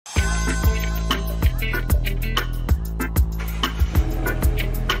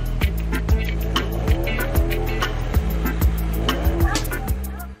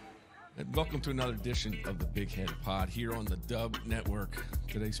welcome to another edition of the Big Head Pod here on the Dub Network.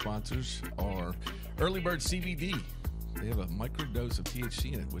 Today's sponsors are Early Bird CBD. They have a microdose of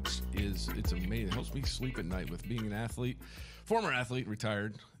THC in it, it's amazing. It helps me sleep at night. With being an athlete, former athlete,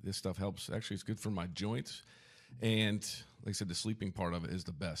 retired, this stuff helps. Actually, it's good for my joints. And like I said, the sleeping part of it is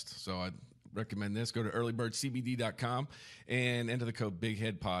the best. So I'd recommend this. Go to earlybirdcbd.com and enter the code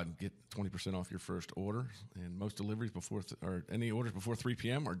BIGHEADPOD. Get 20% off your first order. And most deliveries or any orders before 3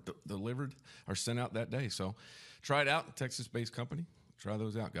 p.m. are sent out that day. So try it out. Texas-based company. Try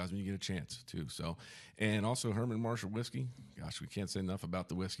those out, guys, when you get a chance, too. So, and also Herman Marshall whiskey. Gosh, we can't say enough about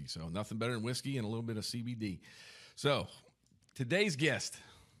the whiskey. So nothing better than whiskey and a little bit of CBD. So today's guest,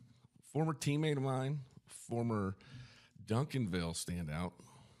 former teammate of mine, former Duncanville standout,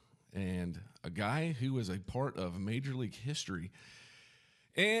 and a guy who is a part of Major League history.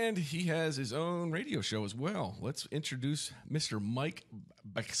 And he has his own radio show as well. Let's introduce Mr. Mike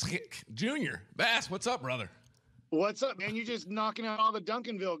Bacsik Jr. Bass, what's up, brother? What's up, man? You just knocking out all the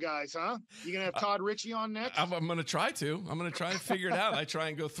Duncanville guys, huh? You gonna have Todd Ritchie on next? I'm gonna try to. I'm gonna try to figure it out. I try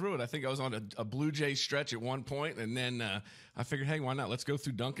and go through it. I think I was on a Blue Jays stretch at one point, and then I figured, hey, why not? Let's go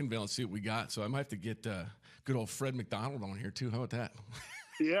through Duncanville and see what we got. So I might have to get good old Fred McDonald on here too. How about that?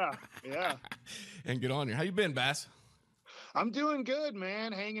 Yeah. And get on here. How you been, Bass? I'm doing good,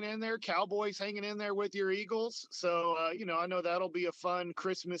 man. Hanging in there. Cowboys hanging in there with your Eagles. So I know that'll be a fun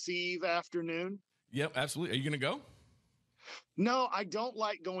Christmas Eve afternoon. Yep, absolutely. Are you going to go? No, I don't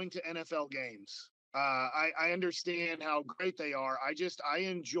like going to NFL games. I understand how great they are. I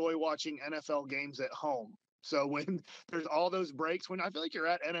enjoy watching NFL games at home. So when there's all those breaks, when I feel like you're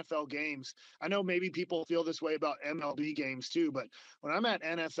at NFL games, I know maybe people feel this way about MLB games too, but when I'm at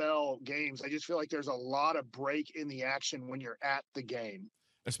NFL games, I just feel like there's a lot of break in the action when you're at the game.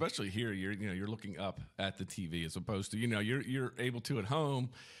 Especially here, you're looking up at the TV as opposed to, you're able to at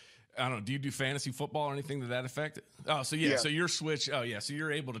home. I don't know. Do you do fantasy football or anything to that effect? Oh, so yeah. So you're switch. Oh, yeah. So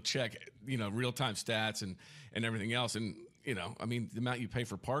you're able to check, real time stats and everything else. And, the amount you pay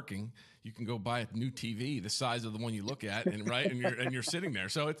for parking, you can go buy a new TV the size of the one you look at, and you're sitting there.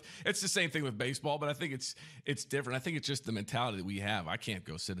 So it's the same thing with baseball, but I think it's different. I think it's just the mentality that we have. I can't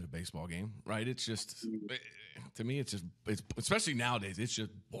go sit at a baseball game, right? It's just, to me, it's especially nowadays, it's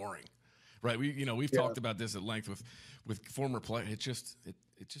just boring. Right, we've talked about this at length with former players.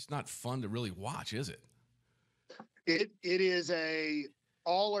 It's just not fun to really watch, is it? It is a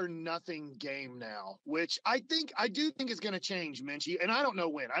all or nothing game now, which I do think is going to change, Mench. And I don't know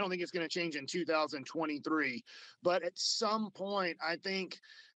when. I don't think it's going to change in 2023, but at some point, I think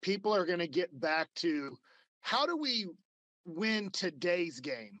people are going to get back to how do we win today's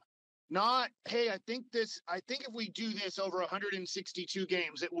game. Not, hey, I think if we do this over 162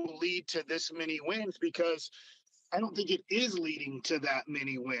 games, it will lead to this many wins, because I don't think it is leading to that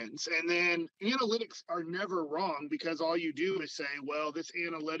many wins. And then analytics are never wrong, because all you do is say, well, this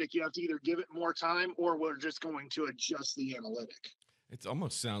analytic, you have to either give it more time or we're just going to adjust the analytic. It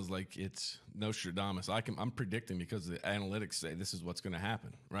almost sounds like it's Nostradamus. I'm predicting because the analytics say this is what's going to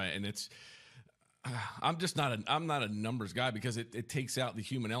happen, right? And I'm not a numbers guy, because it takes out the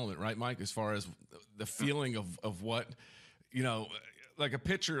human element, right, Mike? As far as the feeling of what, like a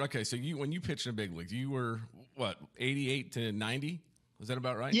pitcher. Okay, so when you pitched in the big leagues, you were what, 88 to 90? Was that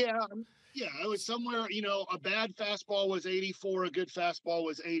about right? Yeah. I was somewhere. A bad fastball was 84, a good fastball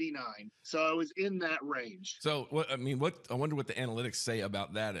was 89. So I was in that range. So I wonder what the analytics say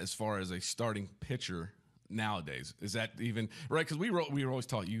about that as far as a starting pitcher nowadays. Is that even right? Because we were always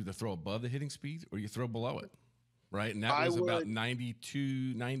taught you to throw above the hitting speed or you throw below it, right? And that was about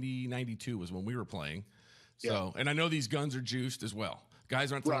 92 was when we were playing. So, yeah. And I know these guns are juiced as well.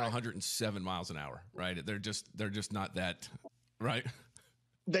 Guys aren't throwing 107 miles an hour, right? They're just not that, right?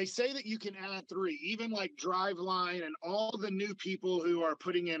 They say that you can add 3, even like Driveline and all the new people who are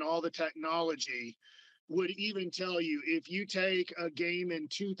putting in all the technology would even tell you, if you take a game in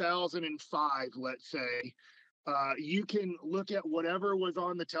 2005, let's say, you can look at whatever was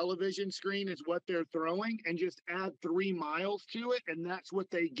on the television screen is what they're throwing and just add 3 miles to it. And that's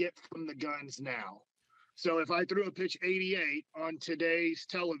what they get from the guns now. So if I threw a pitch 88 on today's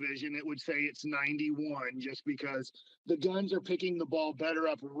television, it would say it's 91, just because the guns are picking the ball better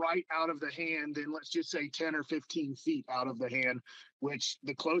up right out of the hand than, let's just say, 10 or 15 feet out of the hand, which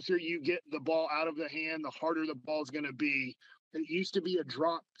the closer you get the ball out of the hand, the harder the ball is going to be. It used to be a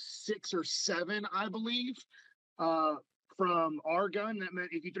drop 6 or 7, I believe, from our gun. That meant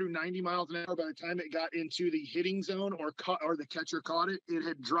if you threw 90 miles an hour, by the time it got into the hitting zone or the catcher caught it, it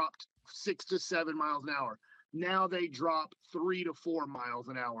had dropped 6 to 7 miles an hour. Now they drop 3 to 4 miles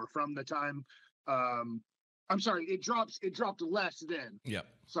an hour from the time I'm sorry, it dropped less then. Yep.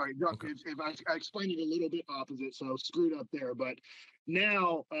 Sorry, Okay. if I explained it a little bit opposite, so screwed up there. But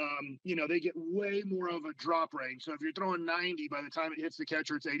now, they get way more of a drop range. So if you're throwing 90, by the time it hits the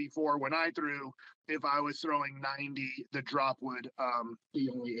catcher, it's 84. When I threw, if I was throwing 90, the drop would be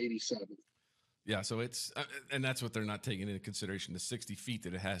only 87. Yeah, so it's and that's what they're not taking into consideration, the 60 feet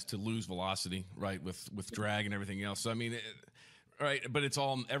that it has to lose velocity, right, with drag and everything else. So I mean, right, but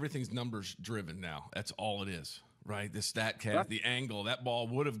everything's numbers driven now. That's all it is, right? The stat cat, the angle, that ball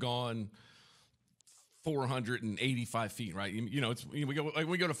would have gone 485 feet, right?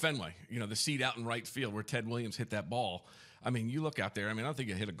 We go to Fenway, the seat out in right field where Ted Williams hit that ball. I mean, you look out there. I mean, I don't think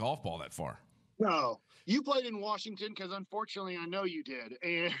it hit a golf ball that far. No, you played in Washington because unfortunately I know you did.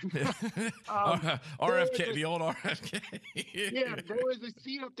 And RFK, the old RFK. Yeah, there was a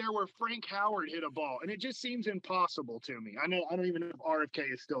seat up there where Frank Howard hit a ball, and it just seems impossible to me. I don't even know if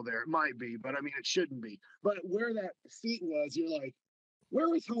RFK is still there. It might be, but I mean, it shouldn't be. But where that seat was, you're like, where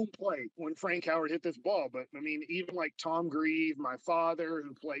was home plate when Frank Howard hit this ball? But I mean, even like Tom Grieve, my father,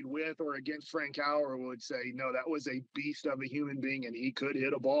 who played with or against Frank Howard, would say, no, that was a beast of a human being, and he could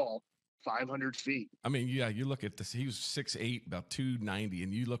hit a ball 500 feet. I mean, yeah, you look at this. He was 6'8", about 290,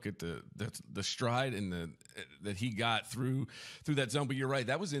 and you look at the stride and that he got through that zone. But you're right,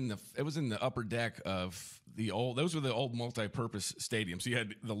 it was in the upper deck of the old. Those were the old multi-purpose stadiums. So you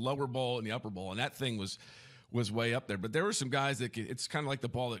had the lower bowl and the upper bowl, and that thing was way up there. But there were some guys it's kind of like the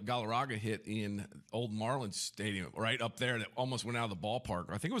ball that Galarraga hit in old Marlins Stadium, right up there, that almost went out of the ballpark.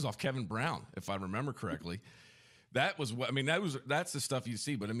 I think it was off Kevin Brown, if I remember correctly. That's the stuff you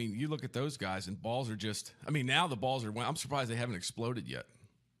see. But I mean, you look at those guys and balls are just, I mean, now the balls are, I'm surprised they haven't exploded yet.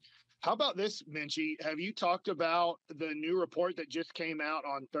 How about this, Menchie? Have you talked about the new report that just came out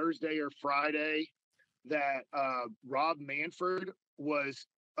on Thursday or Friday that Rob Manfred was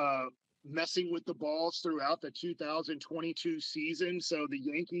messing with the balls throughout the 2022 season? So the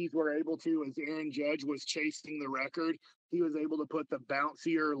Yankees were able to, as Aaron Judge was chasing the record, he was able to put the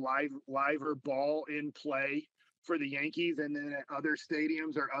bouncier, liver ball in play for the Yankees, and then at other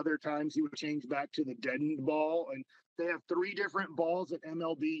stadiums or other times he would change back to the deadened ball. And they have 3 different balls that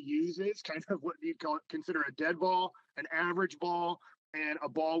MLB uses, kind of what you'd consider a dead ball, an average ball, and a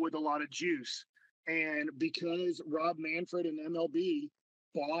ball with a lot of juice. And because Rob Manfred and MLB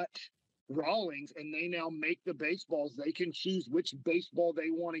bought Rawlings and they now make the baseballs, they can choose which baseball they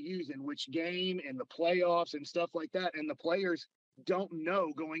want to use in which game and the playoffs and stuff like that. And the players don't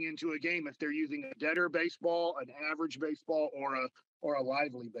know going into a game if they're using a deader baseball, an average baseball, or a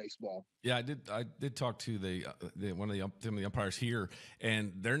lively baseball. Yeah, I did talk to some of the umpires here,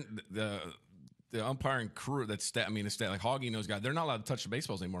 and they're the umpiring crew like Hoggy and those guys, they're not allowed to touch the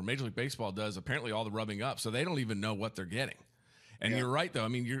baseballs anymore. Major League Baseball does apparently all the rubbing up, so they don't even know what they're getting. And You're right though. I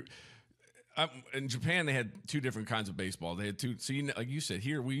mean, in Japan, they had 2 different kinds of baseball. They had 2. So like you said,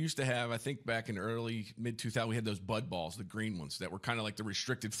 here we used to have, I think back in early mid-2000, we had those bud balls, the green ones that were kind of like the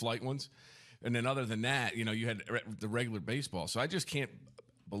restricted flight ones. And then other than that, you had the regular baseball. So I just can't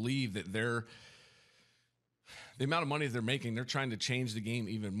believe that the amount of money they're making, they're trying to change the game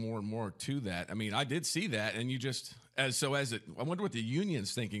even more and more to that. I mean, I did see that, and I wonder what the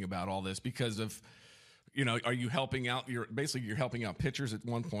union's thinking about all this, because of, are you helping out? You're helping out pitchers at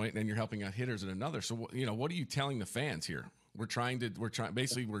one point, and then you're helping out hitters at another. So, what are you telling the fans here? We're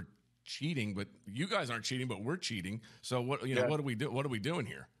cheating, but you guys aren't cheating, but we're cheating. So what do we do? What are we doing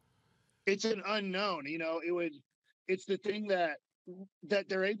here? It's an unknown. It's the thing that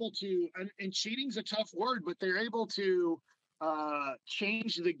they're able to, and cheating's a tough word, but they're able to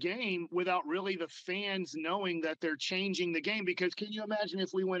change the game without really the fans knowing that they're changing the game. Because can you imagine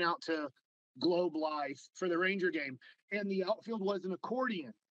if we went out to Globe Life for the Ranger game and the outfield was an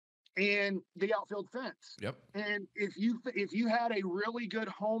accordion and the outfield fence? Yep. And if you had a really good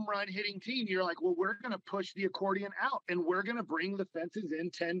home run hitting team, you're like, well, we're going to push the accordion out and we're going to bring the fences in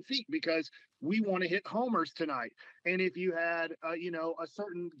 10 feet because we want to hit homers tonight. And if you had a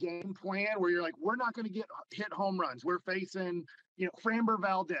certain game plan where you're like, we're not going to hit home runs, we're facing Framber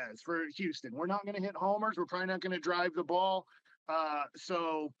Valdez for Houston, we're not going to hit homers, we're probably not going to drive the ball.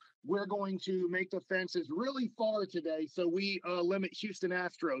 So we're going to make the fences really far today. So we limit Houston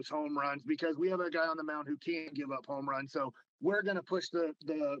Astros home runs because we have a guy on the mound who can't give up home runs. So we're going to push the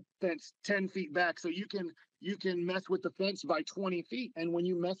fence 10 feet back. So you can mess with the fence by 20 feet. And when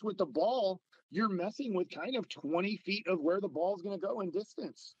you mess with the ball, you're messing with kind of 20 feet of where the ball is going to go in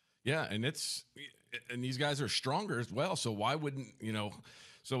distance. Yeah. And these guys are stronger as well. So why wouldn't,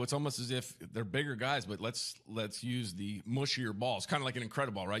 so it's almost as if they're bigger guys, but let's use the mushier balls, kind of like an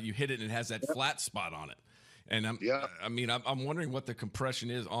Incredible, right? You hit it and it has that flat spot on it. And Yeah. I'm wondering what the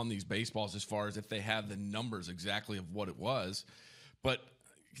compression is on these baseballs as far as if they have the numbers exactly of what it was. But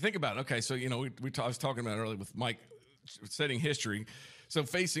think about it. Okay, so I was talking about it earlier with Mike setting history. So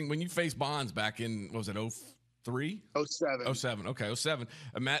when you face Bonds back in, what was it, 03? 07. 07. Okay, 07.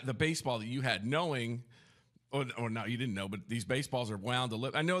 The baseball that you had, knowing, or no, you didn't know, but these baseballs are wound to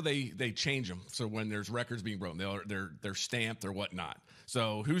live. I know they change them. So when there's records being broken, they're stamped or whatnot.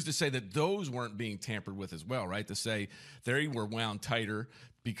 So who's to say that those weren't being tampered with as well, right? To say they were wound tighter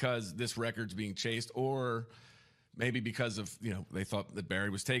because this record's being chased, or maybe because of, they thought that Barry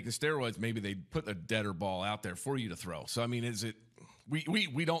was taking steroids. Maybe they put a deader ball out there for you to throw. So, is it,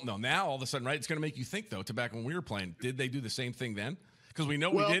 we don't know now all of a sudden, right? It's going to make you think though, to back when we were playing, did they do the same thing then? Because we know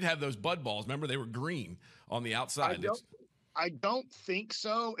we did have those bud balls. Remember, they were green on the outside. I don't think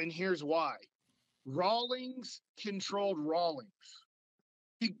so. And here's why. Rawlings controlled Rawlings.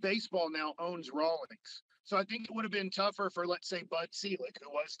 Big Baseball now owns Rawlings. So I think it would have been tougher for, let's say, Bud Selig, who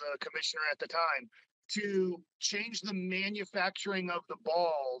was the commissioner at the time, to change the manufacturing of the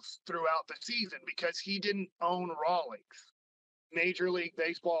balls throughout the season because he didn't own Rawlings. Major League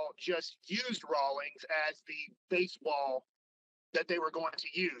Baseball just used Rawlings as the baseball that they were going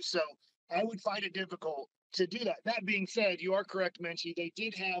to use. So I would find it difficult to do that. That being said, you are correct, Menchie. They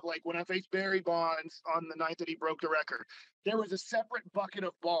did have, like when I faced Barry Bonds on the night that he broke the record, there was a separate bucket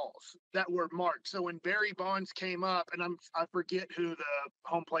of balls that were marked. So when Barry Bonds came up, and I forget who the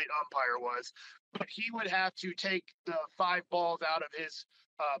home plate umpire was, but he would have to take the 5 balls out of his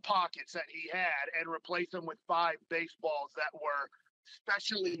pockets that he had and replace them with 5 baseballs that were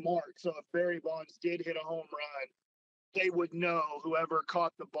specially marked. So if Barry Bonds did hit a home run, they would know, whoever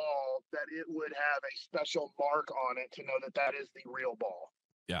caught the ball, that it would have a special mark on it to know that that is the real ball.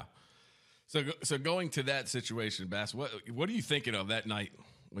 Yeah. So going to that situation, Bass, what are you thinking of that night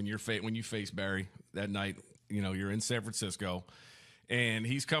when you face Barry that night? You're in San Francisco, and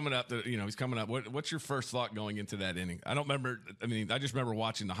he's coming up. What's your first thought going into that inning? I don't remember. I just remember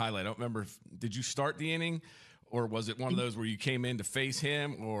watching the highlight. I don't remember. Did you start the inning, or was it one of those where you came in to face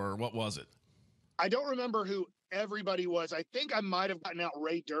him, or what was it? I don't remember who everybody was. I think I might have gotten out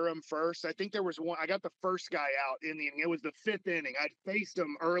Ray Durham first. I think there was one. I got the first guy out in the inning. It was the 5th inning. I'd faced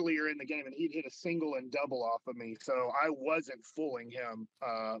him earlier in the game, and he'd hit a single and double off of me. So I wasn't fooling him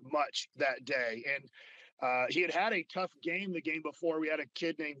much that day. And he had a tough game the game before. We had a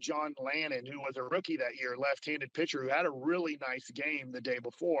kid named John Lannon, who was a rookie that year, left-handed pitcher, who had a really nice game the day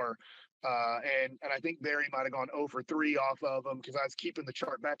before. And I think Barry might have gone 0 for 3 off of him because I was keeping the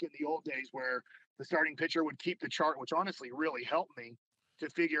chart back in the old days where the starting pitcher would keep the chart, which honestly really helped me to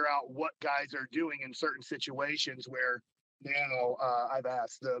figure out what guys are doing in certain situations where now I've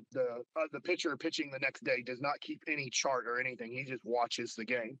asked the pitcher pitching the next day does not keep any chart or anything. He just watches the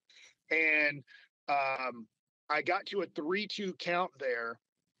game. And I got to a 3-2 count there,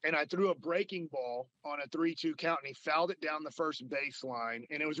 and I threw a breaking ball on a 3-2 count, and he fouled it down the first baseline.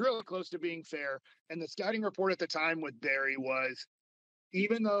 And it was really close to being fair. And the scouting report at the time with Barry was,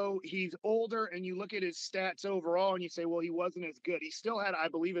 even though he's older and you look at his stats overall and you say, well, he wasn't as good, he still had, I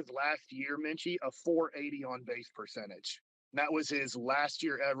believe his last year, Menchie, a 480 on base percentage. And that was his last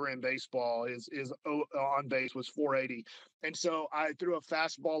year ever in baseball. His on base was 480. And so I threw a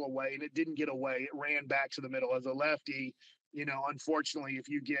fastball away and it didn't get away. It ran back to the middle. As a lefty, unfortunately, if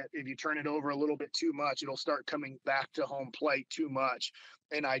you turn it over a little bit too much, it'll start coming back to home plate too much.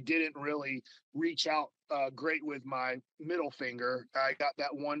 And I didn't really reach out great with my middle finger. I got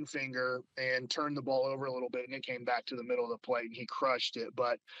that one finger and turned the ball over a little bit, and it came back to the middle of the plate, and he crushed it.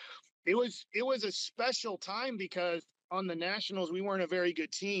 But it was a special time because on the Nationals, we weren't a very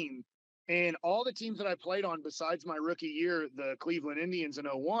good team. And all the teams that I played on besides my rookie year, the Cleveland Indians in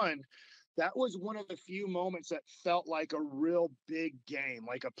 01, that was one of the few moments that felt like a real big game,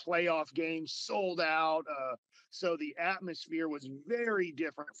 like a playoff game, sold out. So the atmosphere was very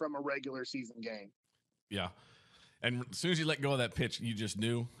different from a regular season game. Yeah. And as soon as you let go of that pitch, you just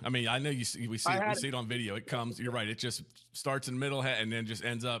knew. I know we see it on video. It comes, you're right. It just starts in the middle and then just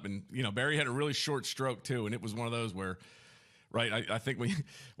ends up. And, Barry had a really short stroke too. And it was one of those where, right, I think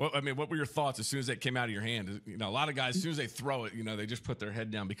what were your thoughts as soon as that came out of your hand? A lot of guys, as soon as they throw it, they just put their head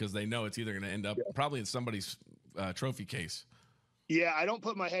down because they know it's either going to end up probably in somebody's trophy case. Yeah, I don't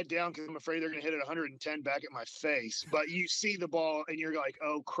put my head down because I'm afraid they're going to hit it 110 back at my face. But you see the ball and you're like,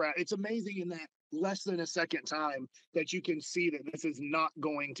 oh, crap. It's amazing in that less than a second time that you can see that this is not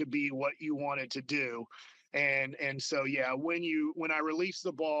going to be what you wanted to do. And so, yeah, when I released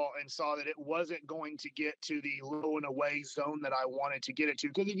the ball and saw that it wasn't going to get to the low and away zone that I wanted to get it to,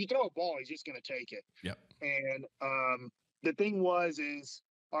 because if you throw a ball, he's just going to take it. Yep. And the thing is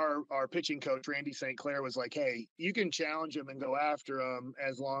our pitching coach, Randy St. Clair, was like, hey, you can challenge him and go after him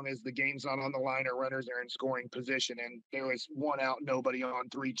as long as the game's not on the line or runners are in scoring position. And there was 1 out, nobody on,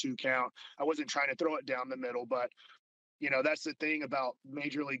 3-2 count. I wasn't trying to throw it down the middle, but, that's the thing about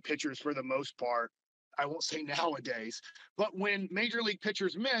major league pitchers for the most part. I won't say nowadays, but when major league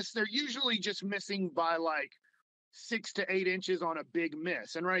pitchers miss, they're usually just missing by like 6 to 8 inches on a big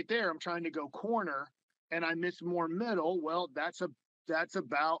miss. And right there, I'm trying to go corner and I miss more middle. Well, that's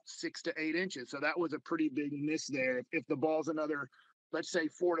about 6 to 8 inches. So that was a pretty big miss there. If the ball's another, let's say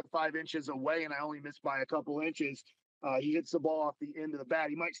 4 to 5 inches away and I only miss by a couple inches, he hits the ball off the end of the bat.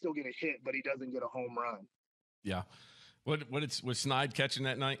 He might still get a hit, but he doesn't get a home run. Yeah. Was Snide catching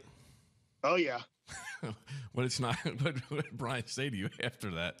that night? Oh yeah. What did Brian say to you after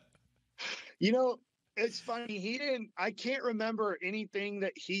that? It's funny. I can't remember anything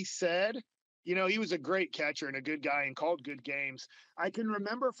that he said. He was a great catcher and a good guy and called good games. I can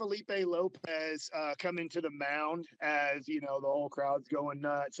remember Felipe Lopez coming to the mound as, the whole crowd's going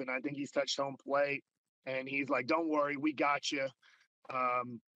nuts. And I think he's touched home plate and he's like, don't worry, we got you.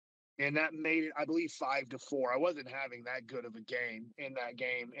 And that made it, I believe, 5-4. I wasn't having that good of a game in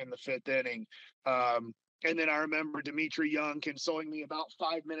the 5th inning. And then I remember Dimitri Young consoling me about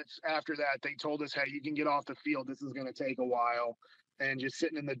 5 minutes after that. They told us, hey, you can get off the field. This is going to take a while. And just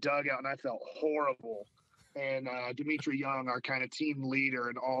sitting in the dugout, and I felt horrible. And Dimitri Young, our kind of team leader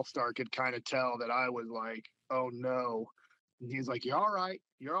and all-star, could kind of tell that I was like, oh, no. And he's like, you're all right.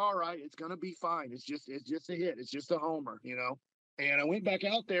 You're all right. It's going to be fine. It's just a hit. It's just a homer, And I went back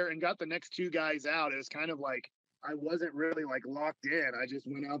out there and got the next 2 guys out. It was kind of like I wasn't really like locked in. I just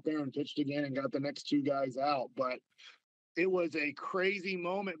went out there and pitched again and got the next 2 guys out. But it was a crazy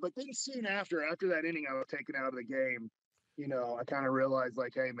moment. But then soon after that inning, I was taken out of the game. I kind of realized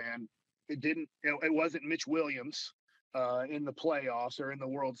like, hey, man, it wasn't Mitch Williams in the playoffs or in the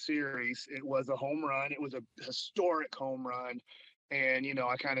World Series. It was a home run. It was a historic home run. And,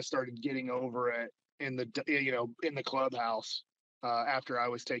 I kind of started getting over it in the clubhouse after I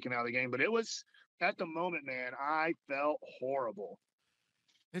was taken out of the game. But it was at the moment, man, I felt horrible.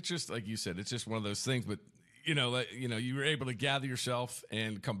 It's just like you said, it's just one of those things, but you were able to gather yourself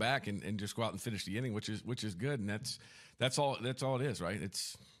and come back and just go out and finish the inning, which is good. And that's all it is, right?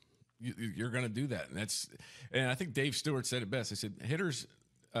 It's you're going to do that. And I think Dave Stewart said it best. He said,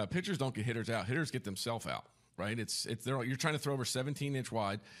 pitchers don't get hitters out. Hitters get themselves out, right? You're trying to throw over 17-inch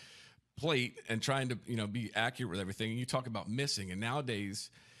wide plate and trying to, be accurate with everything. And you talk about missing. And nowadays,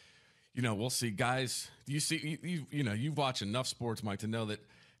 we'll see guys, you've watched enough sports, Mike, to know that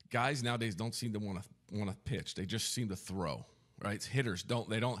guys nowadays don't seem to want to pitch. They just seem to throw, right? It's hitters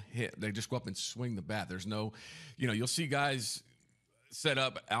they don't hit. They just go up and swing the bat. There's no, you'll see guys set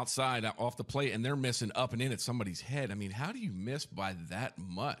up outside off the plate and they're missing up and in at somebody's head. I mean, how do you miss by that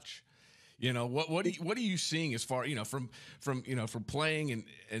much? What are you seeing as far, from playing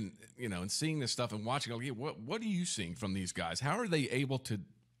and seeing this stuff and watching? What are you seeing from these guys? How are they able to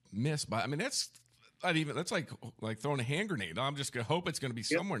miss by? I mean, that's like throwing a hand grenade. I'm just gonna hope it's going to be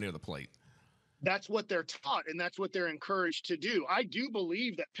somewhere near the plate. That's what they're taught, and that's what they're encouraged to do. I do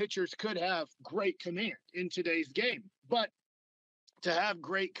believe that pitchers could have great command in today's game, but to have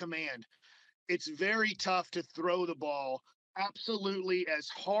great command, it's very tough to throw the ball absolutely as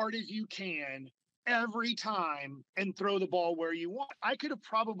hard as you can every time and throw the ball where you want. I could have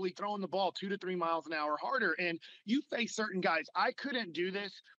probably thrown the ball 2 to 3 miles an hour harder, and you face certain guys. I couldn't do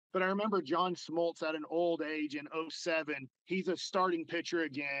this. But I remember John Smoltz at an old age in 2007. He's a starting pitcher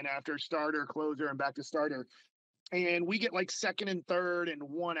again after starter, closer, and back to starter. And we get like second and third and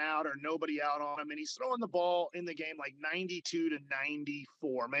 1 out or nobody out on him. And he's throwing the ball in the game like 92 to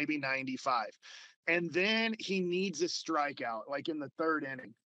 94, maybe 95. And then he needs a strikeout like in the 3rd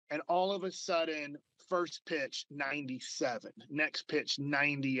inning. And all of a sudden, first pitch, 97. Next pitch,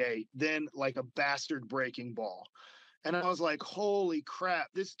 98. Then like a bastard breaking ball. And I was like, holy crap,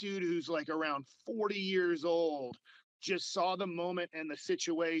 this dude who's like around 40 years old just saw the moment and the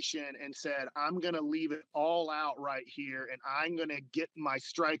situation and said, I'm going to leave it all out right here. And I'm going to get my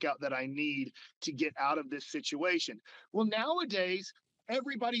strikeout that I need to get out of this situation. Well, nowadays,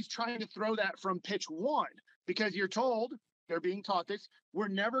 everybody's trying to throw that from pitch 1 because you're told, they're being taught this, we're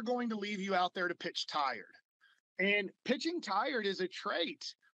never going to leave you out there to pitch tired. And pitching tired is a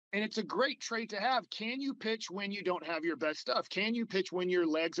trait. And it's a great trait to have. Can you pitch when you don't have your best stuff? Can you pitch when your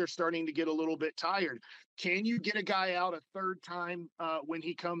legs are starting to get a little bit tired? Can you get a guy out a 3rd time when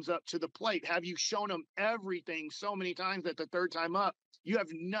he comes up to the plate? Have you shown him everything so many times that the 3rd time up, You have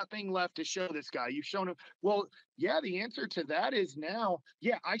nothing left to show this guy. You've shown him. Well, yeah, the answer to that is now,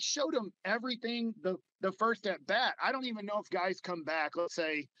 yeah, I showed him everything the first at bat. I don't even know if guys come back. Let's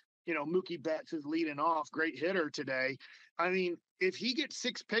say, Mookie Betts is leading off, great hitter today. I mean, if he gets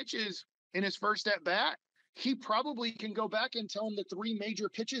 6 pitches in his first at bat, he probably can go back and tell him the 3 major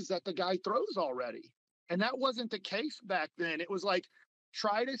pitches that the guy throws already. And that wasn't the case back then. It was like,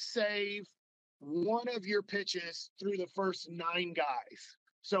 try to save one of your pitches through the first 9 guys.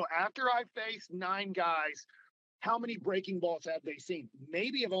 So after I faced 9 guys, how many breaking balls have they seen?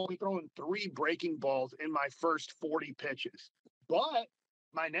 Maybe I've only thrown 3 breaking balls in my first 40 pitches. But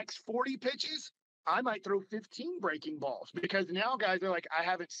my next 40 pitches, I might throw 15 breaking balls because now guys are like, I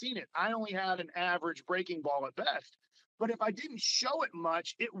haven't seen it. I only had an average breaking ball at best. But if I didn't show it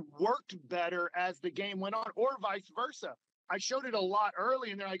much, it worked better as the game went on, or vice versa. I showed it a lot early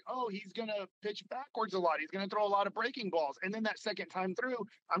and they're like, oh, he's going to pitch backwards a lot. He's going to throw a lot of breaking balls. And then that second time through,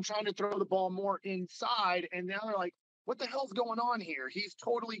 I'm trying to throw the ball more inside. And now they're like, what the hell's going on here? He's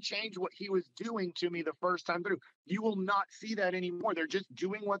totally changed what he was doing to me the first time through. You will not see that anymore. They're just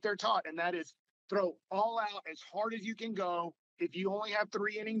doing what they're taught. And that is throw all out as hard as you can go. If you only have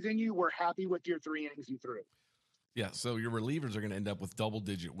 3 innings in you, we're happy with your 3 innings you threw. Yeah, so your relievers are going to end up with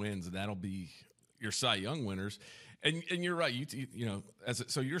double-digit wins, and that'll be your Cy Young winners. And you're right. You know,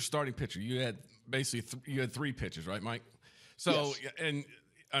 so your starting pitcher, you had basically you had 3 pitches, right, Mike? So yes. And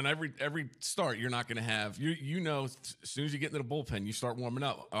on every start, you're not going to have as soon as you get into the bullpen, you start warming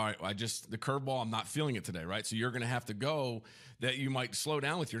up. All right, the curveball, I'm not feeling it today, right? So you're going to have to go. That you might slow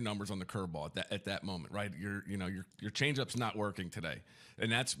down with your numbers on the curveball at that moment, right? Your changeup's not working today,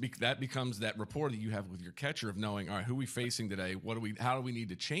 and that becomes that rapport that you have with your catcher of knowing, all right, who are we facing today? How do we need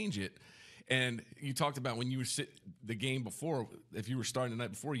to change it? And you talked about when you were the game before, if you were starting the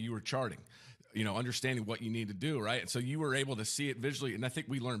night before, you were charting, understanding what you need to do, right? And so you were able to see it visually. And I think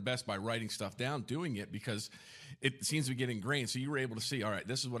we learn best by writing stuff down, doing it, because it seems to get ingrained. So you were able to see, all right,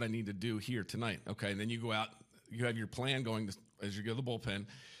 this is what I need to do here tonight. Okay. And then you go out, you have your plan going as you go to the bullpen,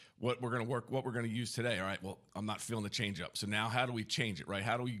 what we're going to use today. All right. Well, I'm not feeling the change up. So now how do we change it, right?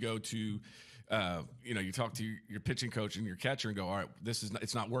 How do we go to, you talk to your pitching coach and your catcher and go, all right,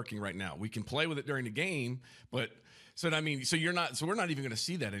 it's not working right now. We can play with it during the game, but so we're not even going to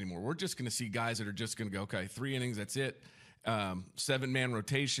see that anymore. We're just going to see guys that are just going to go, okay, 3 innings, that's it. 7-man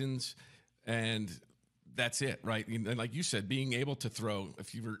rotations, and that's it, right? And like you said, being able to throw,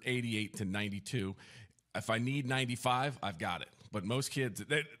 if you were 88 to 92, if I need 95, I've got it. But most kids,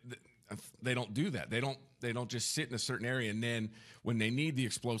 they don't do that. They don't just sit in a certain area, and then when they need the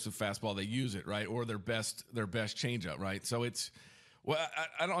explosive fastball, they use it, right? Or their best changeup, right? So it's, well,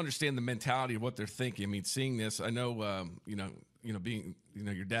 I don't understand the mentality of what they're thinking. I mean, seeing this, I know, being,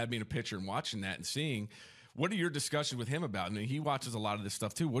 your dad being a pitcher and watching that and seeing, what are your discussions with him about? I mean, he watches a lot of this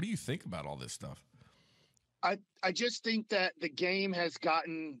stuff too. What do you think about all this stuff? I just think that the game has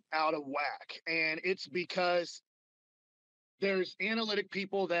gotten out of whack, and it's because there's analytic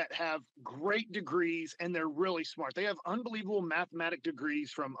people that have great degrees and they're really smart. They have unbelievable mathematic degrees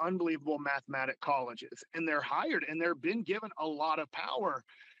from unbelievable mathematic colleges, and they're hired and they're been given a lot of power.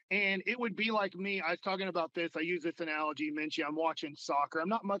 And it would be like me. I was talking about this. I use this analogy, Mench. I'm watching soccer. I'm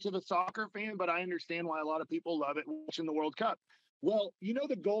not much of a soccer fan, but I understand why a lot of people love it watching the World Cup. Well,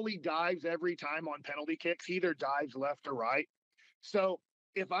 the goalie dives every time on penalty kicks. He either dives left or right. So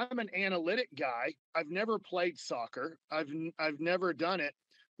if I'm an analytic guy, I've never played soccer. I've never done it.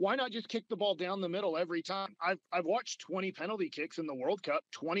 Why not just kick the ball down the middle every time? I've watched 20 penalty kicks in the World Cup.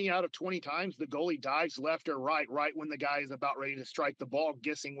 20 out of 20 times the goalie dives left or right when the guy is about ready to strike the ball,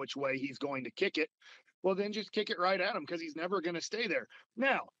 guessing which way he's going to kick it. Well, then just kick it right at him because he's never going to stay there.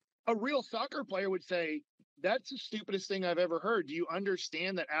 Now, a real soccer player would say, that's the stupidest thing I've ever heard. Do you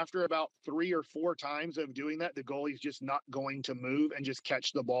understand that after about 3 or 4 times of doing that, the goalie's just not going to move and just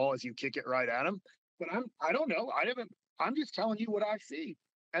catch the ball as you kick it right at him? But I don't know. I'm just telling you what I see.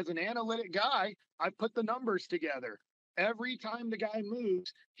 As an analytic guy, I put the numbers together. Every time the guy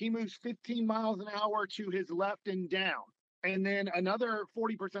moves, he moves 15 miles an hour to his left and down. And then another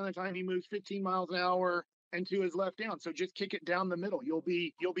 40% of the time he moves 15 miles an hour and to his left down. So just kick it down the middle. You'll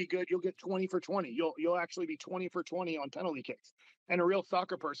be good. You'll get 20 for 20. You'll actually be 20 for 20 on penalty kicks. And a real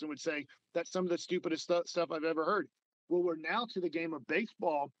soccer person would say that's some of the stupidest stuff I've ever heard. Well, we're now to the game of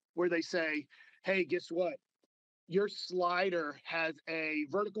baseball where they say, hey, guess what? Your slider has a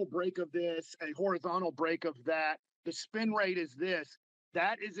vertical break of this, a horizontal break of that. The spin rate is this.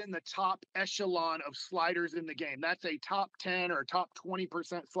 That is in the top echelon of sliders in the game. That's a top 10 or top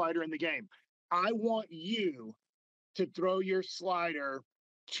 20% slider in the game. I want you to throw your slider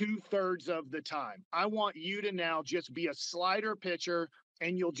 2/3 of the time. I want you to now just be a slider pitcher,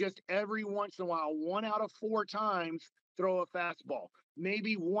 and you'll just every once in a while, 1 out of 4 times, throw a fastball.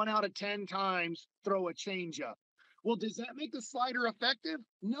 Maybe 1 out of 10 times, throw a changeup. Well, does that make the slider effective?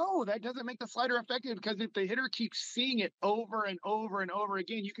 No, that doesn't make the slider effective, because if the hitter keeps seeing it over and over and over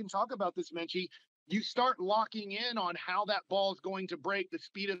again, you can talk about this, Menchie. You start locking in on how that ball is going to break, the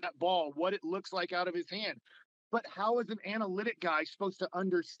speed of that ball, what it looks like out of his hand. But how is an analytic guy supposed to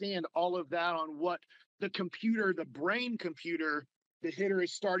understand all of that on what the computer, the brain computer, the hitter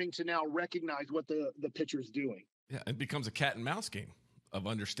is starting to now recognize what the pitcher's doing? Yeah, it becomes a cat and mouse game of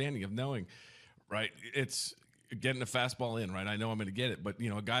understanding, of knowing, right? It's getting a fastball in, right? I know I'm going to get it, but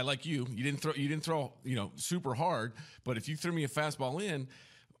a guy like you didn't throw, super hard, but if you threw me a fastball in,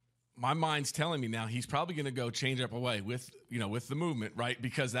 my mind's telling me now he's probably going to go change up away with the movement, right?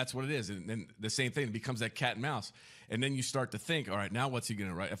 Because that's what it is. And then the same thing, it becomes that cat and mouse. And then you start to think, all right, now what's he going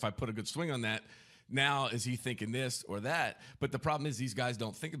to, right? If I put a good swing on that, now is he thinking this or that? But the problem is these guys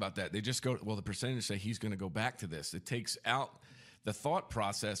don't think about that. They just go, well, the percentage say he's going to go back to this. It takes out the thought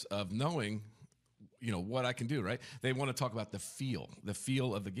process of knowing, what I can do, right? They want to talk about the feel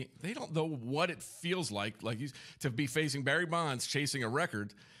of the game. They don't know what it feels like to be facing Barry Bonds chasing a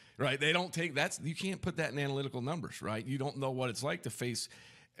record. Right, they don't take you can't put that in analytical numbers, right? You don't know what it's like to face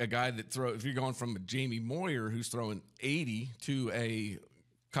a guy that if you're going from a Jamie Moyer who's throwing 80 to a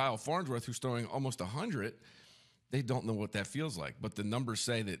Kyle Farnsworth who's throwing almost 100, they don't know what that feels like. But the numbers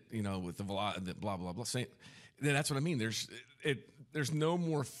say that, with the velocity, blah, blah, blah. That's what I mean. There's no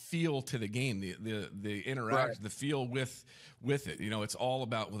more feel to the game, the interaction, right, the feel with it. It's all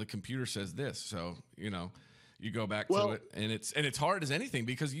about, the computer says this. So, you go back to it, and it's hard as anything,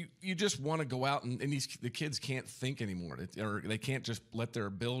 because you just want to go out and the kids can't think anymore, or they can't just let their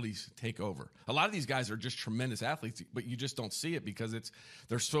abilities take over. A lot of these guys are just tremendous athletes, but you just don't see it because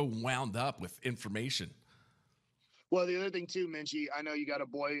they're so wound up with information. Well, the other thing too, Menchie, I know you got a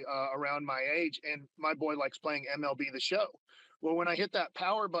boy around my age, and my boy likes playing MLB The Show. Well, when I hit that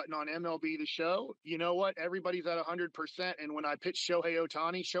power button on MLB The Show, you know what? Everybody's at 100%. And when I pitch Shohei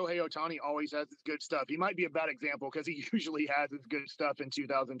Ohtani always has his good stuff. He might be a bad example because he usually has his good stuff in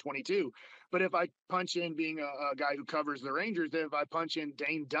 2022. But if I punch in, being a guy who covers the Rangers, if I punch in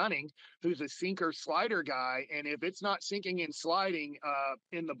Dane Dunning, who's a sinker slider guy, and if it's not sinking and sliding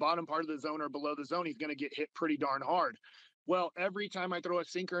in the bottom part of the zone or below the zone, he's going to get hit pretty darn hard. Well, every time I throw a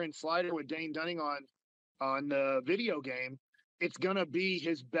sinker and slider with Dane Dunning on the video game, it's going to be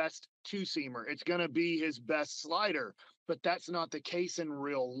his best two-seamer. It's going to be his best slider, but that's not the case in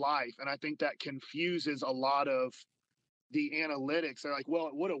real life. And I think that confuses a lot of the analytics. They're like, well,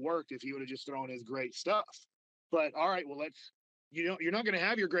 it would have worked if he would have just thrown his great stuff. But all right, well, you're not going to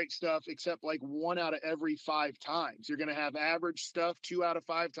have your great stuff except like 1 out of every 5 times. You're going to have average stuff 2 out of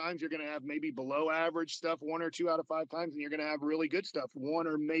 5 times. You're going to have maybe below average stuff 1 or 2 out of 5 times. And you're going to have really good stuff 1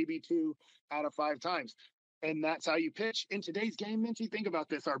 or maybe 2 out of 5 times. And that's how you pitch. In today's game, Minchie, think about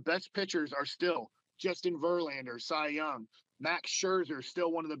this. Our best pitchers are still Justin Verlander, Cy Young, Max Scherzer,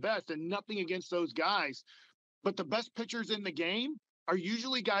 still one of the best, and nothing against those guys. But the best pitchers in the game are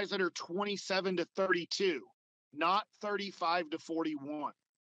usually guys that are 27 to 32, not 35 to 41.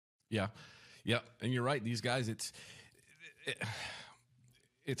 Yeah. Yeah. And you're right. These guys,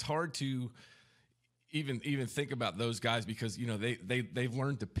 it's hard to even think about those guys because, they've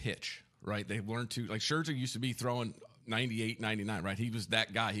learned to pitch. Right. They've learned to, like, Scherzer used to be throwing 98, 99, right? He was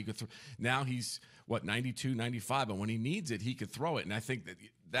that guy. He could throw. Now he's 92, 95. But when he needs it, he could throw it. And I think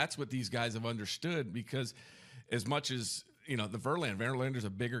that's what these guys have understood, because as much as, the Verlander's a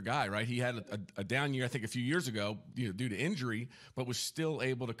bigger guy, right? He had a down year, I think, a few years ago, due to injury, but was still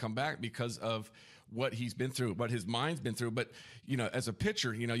able to come back because of what he's been through, what his mind's been through. But, as a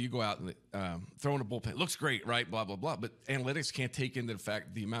pitcher, you go out and throwing a bullpen, looks great, right? Blah, blah, blah. But analytics can't take into the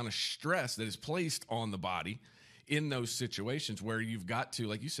fact the amount of stress that is placed on the body in those situations where you've got to,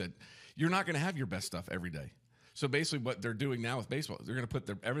 like you said, you're not going to have your best stuff every day. So basically what they're doing now with baseball, they're going to put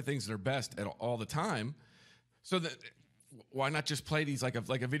everything's their best at all the time. So that why not just play these like a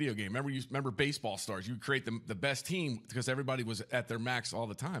video game? Remember baseball stars. You create the best team because everybody was at their max all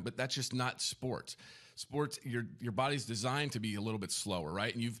the time. But that's just not sports. Sports, your body's designed to be a little bit slower,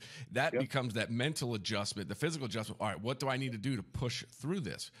 right? And becomes that mental adjustment, the physical adjustment. All right, what do I need to do to push through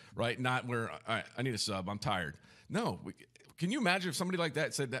this, right? Not where I need a sub, I'm tired. No. Can you imagine if somebody like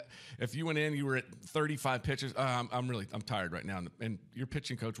that said that if you went in, you were at 35 pitches, I'm tired right now. And your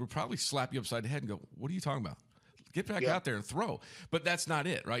pitching coach would probably slap you upside the head and go, what are you talking about? Get back out there and throw. But that's not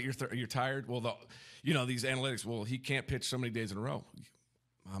it, right? You're tired. Well, these analytics, he can't pitch so many days in a row.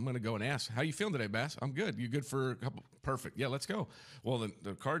 I'm going to go and ask, how you feeling today, Bass? I'm good. You good for a couple? Perfect. Yeah, let's go. Well,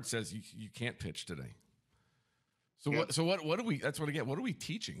 the card says you can't pitch today. So Yep. what do we, that's what I get. What are we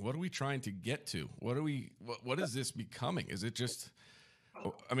teaching? What are we trying to get to? What is this becoming? Is it just,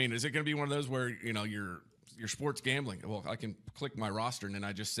 I mean, is it going to be one of those where, your sports gambling? Well, I can click my roster and then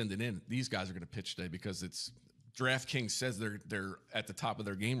I just send it in. These guys are going to pitch today because it's DraftKings says they're at the top of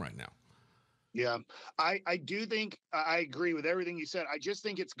their game right now. Yeah, I do think I agree with everything you said. I just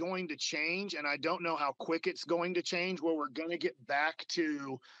think it's going to change, and I don't know how quick it's going to change, where we're going to get back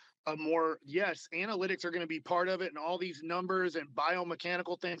to a more, yes, analytics are going to be part of it, and all these numbers and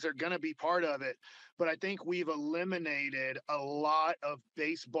biomechanical things are going to be part of it. But I think we've eliminated a lot of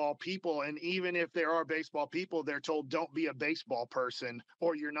baseball people. And even if there are baseball people, they're told, don't be a baseball person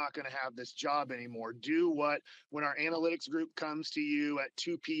or you're not going to have this job anymore. Do what, when our analytics group comes to you at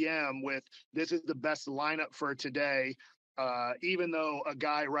 2 p.m. with, this is the best lineup for today, even though a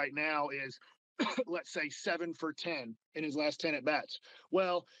guy right now is, let's say 7 for 10 in his last 10 at bats.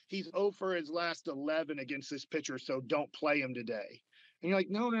 Well, he's 0 for his last 11 against this pitcher, so don't play him today. And you're like,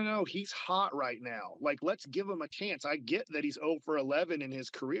 no, he's hot right now. Like, let's give him a chance. I get that he's 0 for 11 in his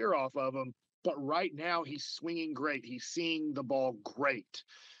career off of him, but right now he's swinging great. He's seeing the ball great.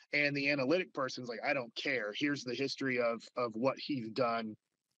 And the analytic person's like, I don't care. Here's the history of what he's done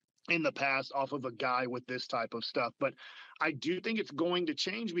in the past off of a guy with this type of stuff. But I do think it's going to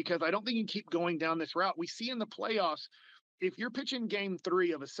change because I don't think you can keep going down this route. We see in the playoffs, if you're pitching game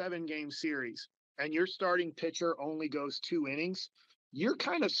 3 of a 7-game series and your starting pitcher only goes 2 innings, you're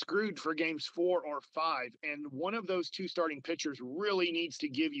kind of screwed for games 4 or 5. And one of those 2 starting pitchers really needs to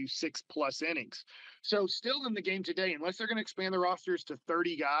give you 6+ innings. So still in the game today, unless they're going to expand the rosters to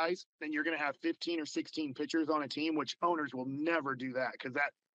 30 guys, then you're going to have 15 or 16 pitchers on a team, which owners will never do that because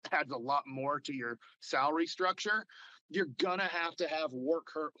that adds a lot more to your salary structure. You're gonna have to have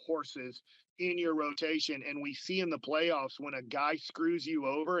horses in your rotation. And we see in the playoffs when a guy screws you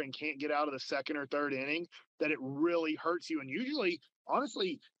over and can't get out of the 2nd or 3rd inning, that it really hurts you. And usually,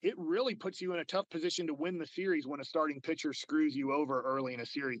 honestly, it really puts you in a tough position to win the series when a starting pitcher screws you over early in a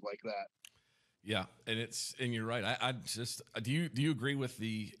series like that. Yeah, and you're right. I just do you agree with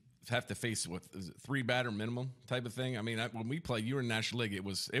the have to face what is it, 3 batter minimum type of thing? I mean, when we played, you were in National League. It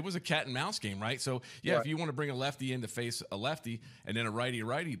was a cat and mouse game, right? So yeah, right. If you want to bring a lefty in to face a lefty and then a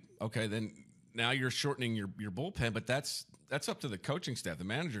righty, okay, then now you're shortening your bullpen. But that's up to the coaching staff, the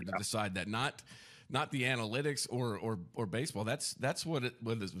manager, to decide that, not the analytics or baseball. That's what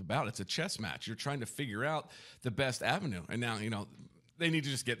it's about. It's a chess match. You're trying to figure out the best avenue. And now they need to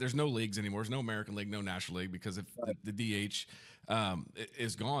just there's no leagues anymore. There's no American League, no National League because if the DH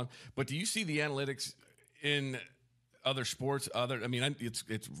is gone. But do you see the analytics in other sports?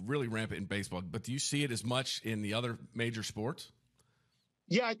 It's really rampant in baseball, but do you see it as much in the other major sports?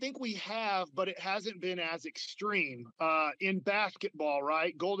 Yeah, I think we have, but it hasn't been as extreme. In basketball,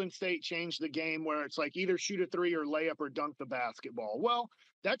 right? Golden State changed the game where it's like either shoot a 3 or lay up or dunk the basketball. Well,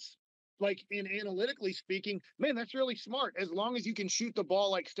 that's like, in analytically speaking, man, that's really smart as long as you can shoot the ball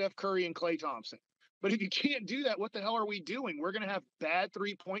like Steph Curry and Klay Thompson. But if you can't do that, what the hell are we doing? We're going to have bad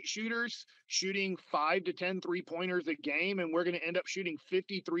 3-point shooters shooting 5 to 10 3-pointers a game, and we're going to end up shooting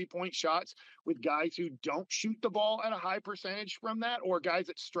 50 3-point shots with guys who don't shoot the ball at a high percentage from that, or guys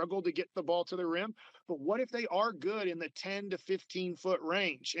that struggle to get the ball to the rim. But what if they are good in the 10 to 15-foot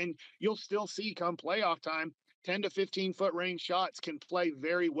range? And you'll still see come playoff time, 10 to 15-foot range shots can play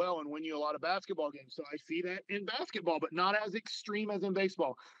very well and win you a lot of basketball games. So I see that in basketball, but not as extreme as in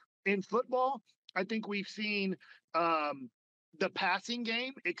baseball. In football, I think we've seen the passing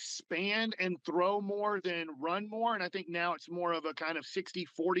game expand and throw more than run more. And I think now it's more of a kind of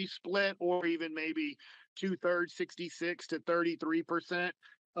 60-40 split, or even maybe 2/3, 66 to 33%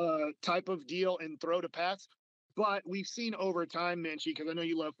 type of deal in throw to pass. But we've seen over time, Menchie, because I know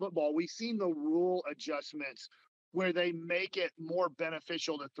you love football, we've seen the rule adjustments where they make it more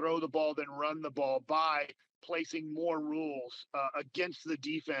beneficial to throw the ball than run the ball by placing more rules against the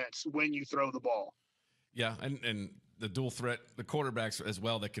defense when you throw the ball. Yeah, and the dual threat, the quarterbacks as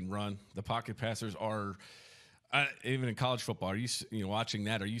well that can run. The pocket passers are even in college football. Are you watching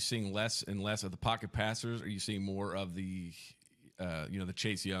that? Are you seeing less and less of the pocket passers? Are you seeing more of the the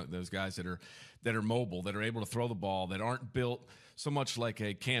Chase Young, those guys that are mobile, that are able to throw the ball, that aren't built so much like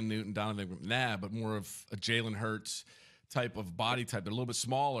a Cam Newton, Donovan McNabb, but more of a Jalen Hurts type of body type. They're a little bit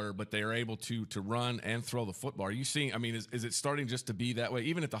smaller, but they are able to run and throw the football. Are you seeing, is it starting just to be that way,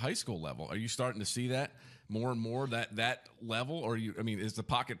 even at the high school level? Are you starting to see that more and more, that level? Or is the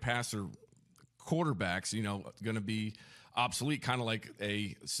pocket passer quarterbacks, going to be obsolete, kind of like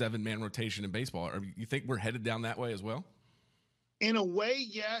a 7-man rotation in baseball? Or you think we're headed down that way as well? In a way,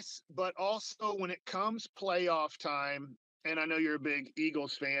 yes, but also when it comes playoff time, and I know you're a big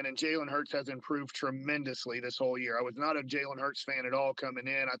Eagles fan, and Jalen Hurts has improved tremendously this whole year. I was not a Jalen Hurts fan at all coming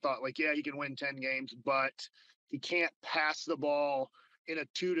in. I thought, like, yeah, he can win 10 games, but he can't pass the ball in a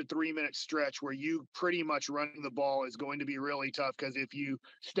 2 to 3 minute stretch where you pretty much running the ball is going to be really tough, because if you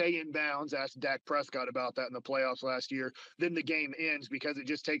stay in bounds, ask Dak Prescott about that in the playoffs last year, then the game ends, because it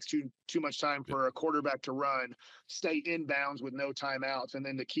just takes too much time for a quarterback to run, stay in bounds with no timeouts, and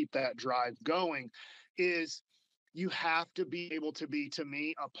then to keep that drive going. Is you have to be able to be, to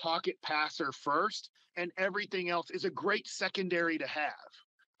me, a pocket passer first, and everything else is a great secondary to have.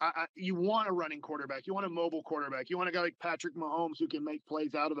 You want a running quarterback. You want a mobile quarterback. You want a guy like Patrick Mahomes who can make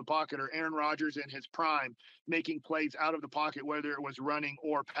plays out of the pocket, or Aaron Rodgers in his prime making plays out of the pocket, whether it was running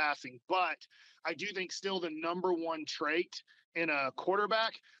or passing. But I do think still the number one trait in a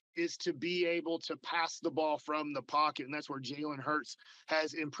quarterback is to be able to pass the ball from the pocket. And that's where Jalen Hurts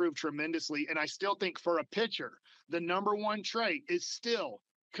has improved tremendously. And I still think for a pitcher, the number one trait is still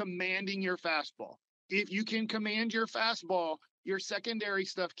commanding your fastball. If you can command your fastball, your secondary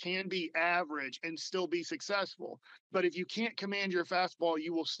stuff can be average and still be successful. But if you can't command your fastball,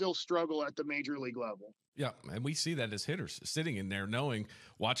 you will still struggle at the major league level. Yeah, and we see that as hitters sitting in there, knowing,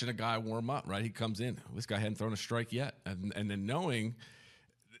 watching a guy warm up, right? He comes in, this guy hadn't thrown a strike yet. And then knowing,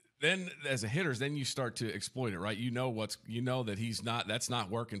 then as a hitters, then you start to exploit it, right? You know that that's not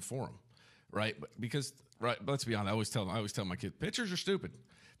working for him, right? Because, right, let's be honest, I always tell my kids, pitchers are stupid.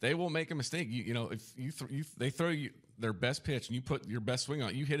 They will make a mistake. If they throw you their best pitch and you put your best swing on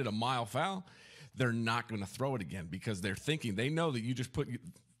it, you hit it a mile foul, they're not going to throw it again, because they know that you just put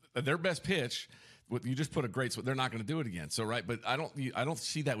their best pitch. You just put a great swing. They're not going to do it again. So, right. But I don't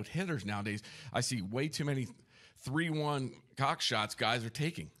see that with hitters nowadays. I see way too many 3-1 cock shots guys are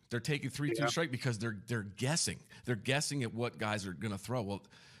taking. They're taking 3-2 strike because they're guessing. They're guessing at what guys are going to throw. Well,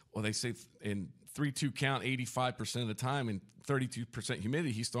 they say in 3-2 count 85% of the time, and 32%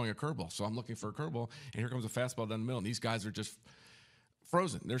 humidity, he's throwing a curveball. So I'm looking for a curveball, and here comes a fastball down the middle, and these guys are just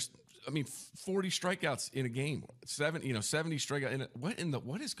frozen. 40 strikeouts in a game, 70 strikeouts.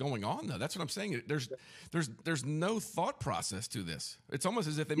 What is going on though? That's what I'm saying. There's no thought process to this. It's almost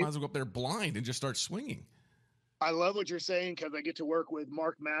as if they might as well go up there blind and just start swinging. I love what you're saying, because I get to work with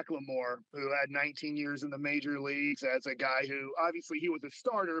Mark McLemore, who had 19 years in the major leagues as a guy who, obviously he was a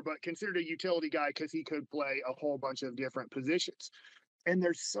starter, but considered a utility guy because he could play a whole bunch of different positions. And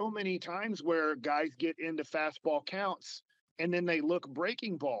there's so many times where guys get into fastball counts and then they look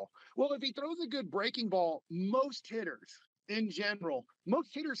breaking ball. Well, if he throws a good breaking ball, most hitters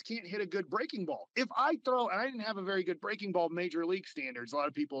can't hit a good breaking ball. If I throw, and I didn't have a very good breaking ball major league standards. A lot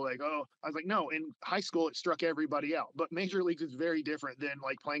of people are like, oh, I was like, no, in high school it struck everybody out. But major leagues is very different than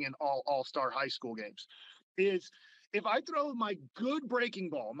like playing in all-star high school games. Is if I throw my good breaking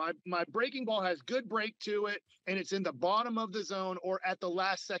ball, my breaking ball has good break to it, and it's in the bottom of the zone, or at the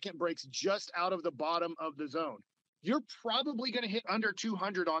last second breaks just out of the bottom of the zone, you're probably going to hit under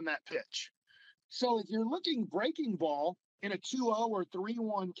 200 on that pitch. So if you're looking breaking ball in a 2-0 or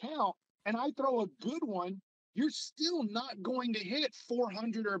 3-1 count, and I throw a good one, you're still not going to hit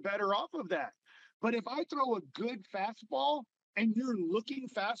 400 or better off of that. But if I throw a good fastball and you're looking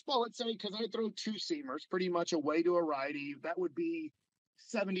fastball, let's say, because I throw two seamers pretty much away to a righty, that would be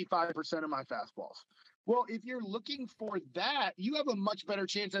 75% of my fastballs. Well, if you're looking for that, you have a much better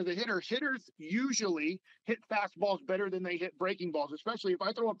chance as a hitter. Hitters usually hit fastballs better than they hit breaking balls, especially if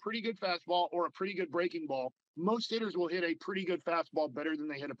I throw a pretty good fastball or a pretty good breaking ball. Most hitters will hit a pretty good fastball better than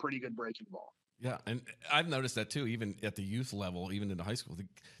they hit a pretty good breaking ball. Yeah, and I've noticed that too, even at the youth level, even into high school.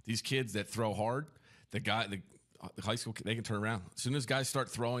 These kids that throw hard, the high school, they can turn around. As soon as guys start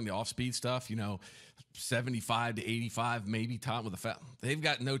throwing the off-speed stuff, 75 to 85, maybe top with a foul, they've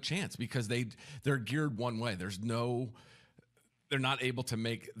got no chance, because they're geared one way. They're not able to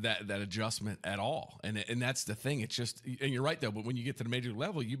make that adjustment at all. And that's the thing. It's just, and you're right though, but when you get to the major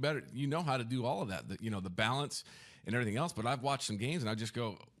level, you know how to do all of that, the balance and everything else. But I've watched some games and I just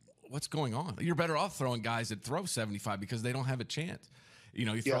go, what's going on? You're better off throwing guys that throw 75, because they don't have a chance.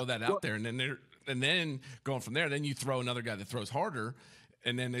 You throw that out there, and then going from there, then you throw another guy that throws harder,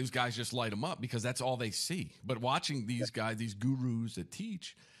 and then those guys just light them up, because that's all they see. But watching these guys, these gurus that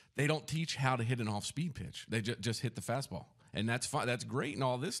teach, they don't teach how to hit an off-speed pitch. They just hit the fastball. And that's fine. That's great and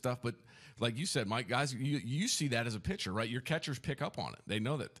all this stuff. But like you said, Mike, guys, you see that as a pitcher, right? Your catchers pick up on it. They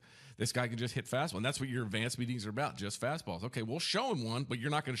know that this guy can just hit fastball. And that's what your advanced meetings are about, just fastballs. Okay, we'll show him one, but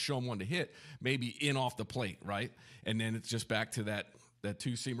you're not going to show him one to hit, maybe in off the plate, right? And then it's just back to that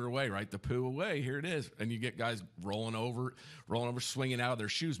two-seamer away, right? The poo away, here it is. And you get guys rolling over, swinging out of their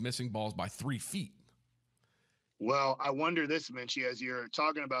shoes, missing balls by 3 feet. Well, I wonder this, Menchie, as you're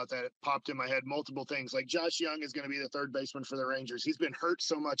talking about that, it popped in my head multiple things. Like Josh Young is going to be the third baseman for the Rangers. He's been hurt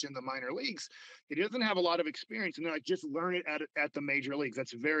so much in the minor leagues. He doesn't have a lot of experience. And they're like, just learn it at the major leagues.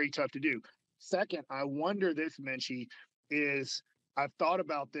 That's very tough to do. Second, I wonder this, Menchie, is I've thought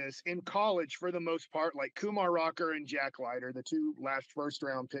about this in college for the most part, like Kumar Rocker and Jack Leiter, the two last first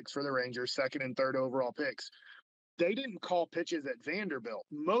round picks for the Rangers, second and third overall picks. They didn't call pitches at Vanderbilt.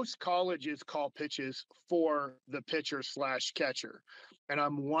 Most colleges call pitches for the pitcher slash catcher. And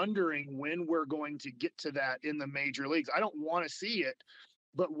I'm wondering when we're going to get to that in the major leagues. I don't want to see it,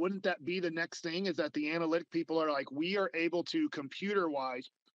 but wouldn't that be the next thing, is that the analytic people are like, we are able to computer wise,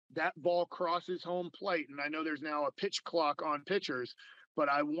 that ball crosses home plate. And I know there's now a pitch clock on pitchers, but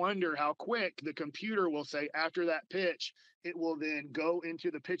I wonder how quick the computer will say after that pitch, it will then go into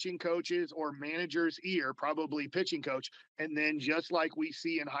the pitching coach's or manager's ear, probably pitching coach. And then just like we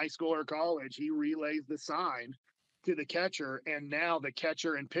see in high school or college, he relays the sign to the catcher. And now the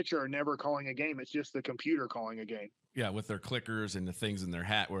catcher and pitcher are never calling a game. It's just the computer calling a game. Yeah, with their clickers and the things in their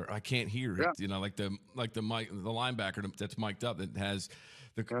hat where I can't hear it. You know, like the mic, the linebacker that's mic'd up that has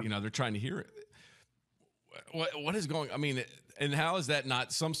the you know, they're trying to hear it. What is going? I mean, and how is that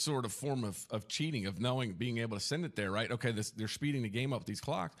not some sort of form of cheating, of knowing, being able to send it there, right? Okay, they're speeding the game up with these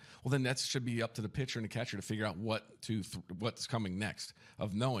clocks. Well, then that should be up to the pitcher and the catcher to figure out what's coming next,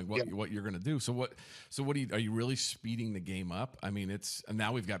 of knowing what you're going to do. So what are you really speeding the game up? I mean, and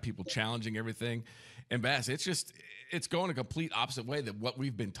now we've got people challenging everything, and Bass, it's going a complete opposite way than what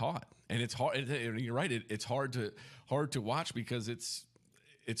we've been taught, and it's hard. You're right. It's hard to watch because it's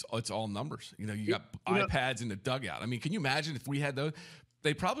all numbers. You know, you got iPads in the dugout. I mean, can you imagine if we had those?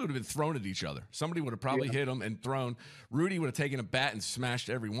 They probably would have been thrown at each other. Somebody would have probably hit them and thrown. Rudy would have taken a bat and smashed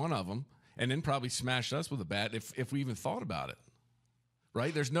every one of them, and then probably smashed us with a bat if we even thought about it.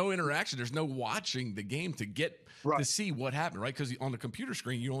 Right? There's no interaction. There's no watching the game to get to see what happened. Right? Because on the computer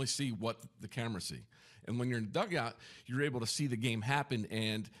screen, you only see what the camera see, and when you're in the dugout, you're able to see the game happen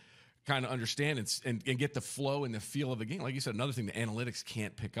and kind of understand and get the flow and the feel of the game. Like you said, another thing the analytics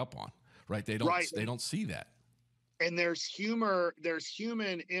can't pick up on, right? They don't see that. And there's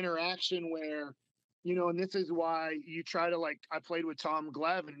human interaction where, you know, and this is why you try to, like, I played with Tom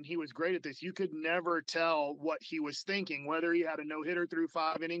Glavine and he was great at this. You could never tell what he was thinking, whether he had a no-hitter through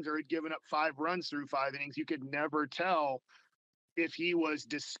 5 innings or had given up 5 runs through 5 innings. You could never tell if he was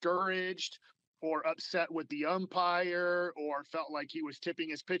discouraged or upset with the umpire or felt like he was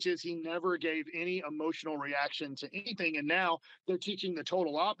tipping his pitches. He never gave any emotional reaction to anything. And now they're teaching the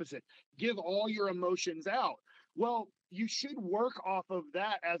total opposite. Give all your emotions out. Well, you should work off of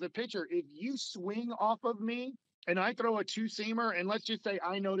that as a pitcher. If you swing off of me and I throw a 2-seamer, and let's just say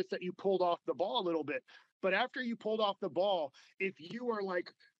I noticed that you pulled off the ball a little bit, but after you pulled off the ball, if you are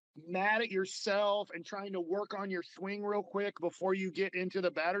like mad at yourself and trying to work on your swing real quick before you get into the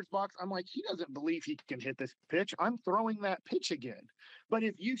batter's box, I'm like, he doesn't believe he can hit this pitch. I'm throwing that pitch again. But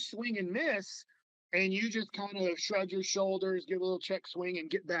if you swing and miss and you just kind of shrug your shoulders, give a little check swing and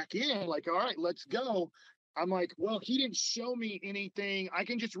get back in, like, all right, let's go. I'm like, well, he didn't show me anything. I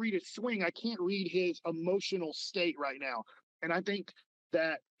can just read his swing. I can't read his emotional state right now. And I think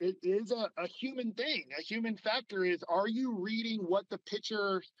that it is a human thing. A human factor is, are you reading what the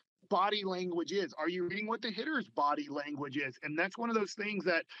pitcher's body language is? Are you reading what the hitter's body language is? And that's one of those things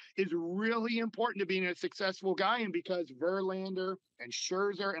that is really important to being a successful guy. And because Verlander and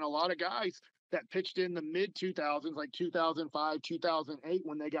Scherzer and a lot of guys that pitched in the mid 2000s, like 2005, 2008,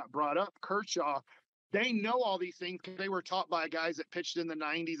 when they got brought up, Kershaw, they know all these things because they were taught by guys that pitched in the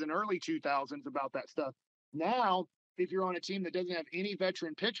 90s and early 2000s about that stuff. Now, if you're on a team that doesn't have any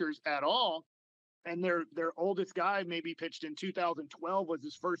veteran pitchers at all, and their oldest guy maybe pitched in 2012, was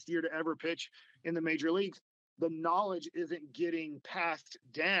his first year to ever pitch in the major leagues, the knowledge isn't getting passed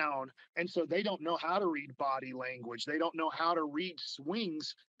down. And so they don't know how to read body language. They don't know how to read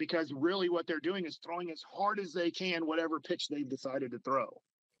swings, because really what they're doing is throwing as hard as they can whatever pitch they've decided to throw.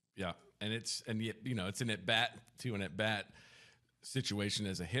 Yeah. And yet, you know, it's an at-bat situation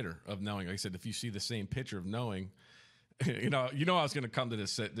as a hitter, of knowing, like I said, if you see the same pitcher, of knowing, you know, I was going to come to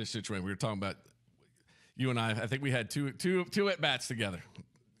this situation. We were talking about, you and I think we had two at-bats together.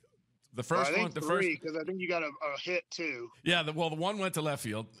 The first one, three, because I think you got a hit too. Yeah, the one went to left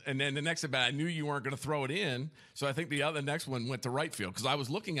field, and then the next at bat, I knew you weren't going to throw it in, so I think the next one went to right field, because I was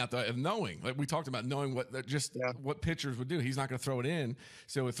looking at knowing, like we talked about, knowing what pitchers would do. He's not going to throw it in,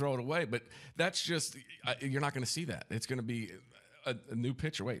 so we throw it away. But that's just, you're not going to see that. It's going to be a new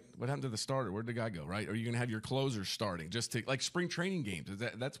pitcher. Wait, what happened to the starter? Where'd the guy go? Right? Are you going to have your closers starting just to, like, spring training games?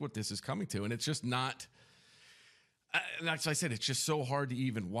 That's what this is coming to, and it's just not. Like I said, it's just so hard to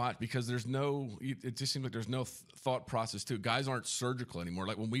even watch because it just seems like there's no thought process to it. Guys aren't surgical anymore.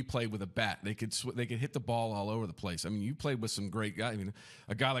 Like when we played with a bat, they could hit the ball all over the place. I mean, you played with some great guys. I mean,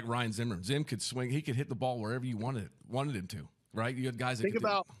 a guy like Ryan Zimmer. Zim could swing. He could hit the ball wherever you wanted him to, right? You had guys that Think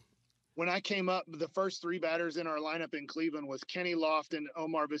about when I came up, the first three batters in our lineup in Cleveland was Kenny Lofton,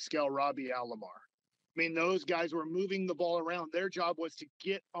 Omar Vizquel, Robbie Alomar. I mean, those guys were moving the ball around. Their job was to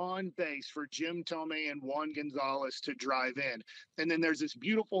get on base for Jim Tomei and Juan Gonzalez to drive in. And then there's this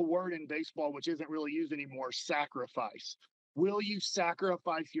beautiful word in baseball, which isn't really used anymore, sacrifice. Will you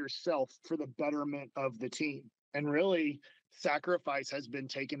sacrifice yourself for the betterment of the team? And really, sacrifice has been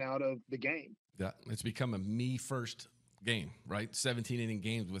taken out of the game. Yeah, it's become a me first game, right? 17 inning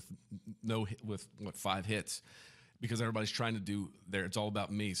games with 5 hits. Because everybody's trying to do there. It's all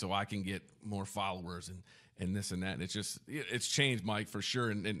about me so I can get more followers and this and that. And it's changed, Mike, for sure.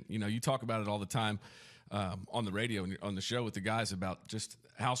 And you know, you talk about it all the time on the radio and on the show with the guys about just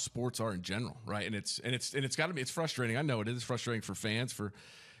how sports are in general, right? And it's got to be, it's frustrating. I know it is frustrating for fans, for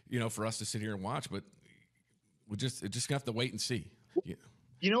us to sit here and watch, but we're just gonna have to wait and see. Yeah.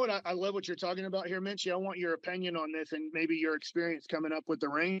 You know what? I love what you're talking about here, Mench. I want your opinion on this and maybe your experience coming up with the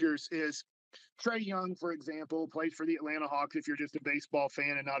Rangers is Trey Young, for example, plays for the Atlanta Hawks. If you're just a baseball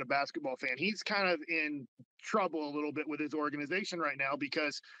fan and not a basketball fan, he's kind of in trouble a little bit with his organization right now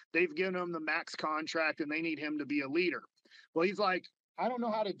because they've given him the max contract and they need him to be a leader. Well, he's like, I don't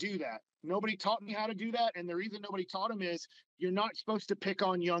know how to do that. Nobody taught me how to do that. And the reason nobody taught him is you're not supposed to pick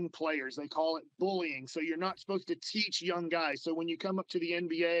on young players. They call it bullying. So you're not supposed to teach young guys. So when you come up to the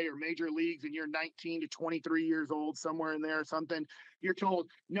NBA or major leagues and you're 19 to 23 years old, somewhere in there or something, you're told,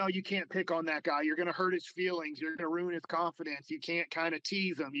 no, you can't pick on that guy. You're going to hurt his feelings. You're going to ruin his confidence. You can't kind of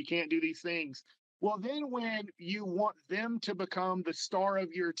tease him. You can't do these things. Well, then when you want them to become the star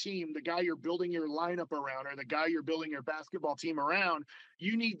of your team, the guy you're building your lineup around or the guy you're building your basketball team around,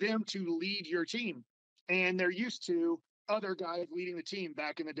 you need them to lead your team. And they're used to other guys leading the team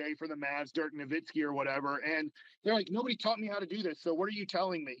back in the day for the Mavs, Dirk Nowitzki or whatever. And they're like, nobody taught me how to do this. So what are you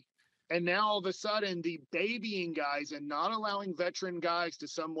telling me? And now all of a sudden the babying guys and not allowing veteran guys to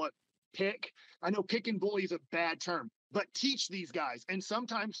somewhat pick. I know pick and bully is a bad term, but teach these guys. And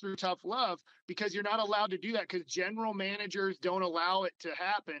sometimes through tough love, because you're not allowed to do that because general managers don't allow it to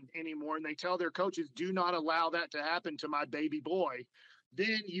happen anymore. And they tell their coaches, do not allow that to happen to my baby boy.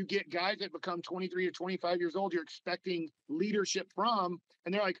 Then you get guys that become 23 or 25 years old, you're expecting leadership from,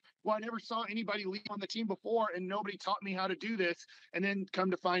 and they're like, well, I never saw anybody lead on the team before and nobody taught me how to do this. And then come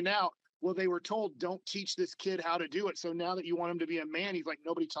to find out, well, they were told, don't teach this kid how to do it. So now that you want him to be a man, he's like,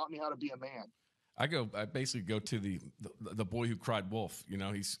 nobody taught me how to be a man. I basically go to the boy who cried wolf. You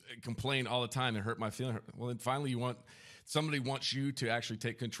know, he's complained all the time. It hurt my feeling. Well, then finally somebody wants you to actually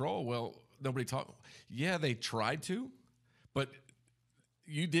take control. Well, nobody taught. Yeah, they tried to, but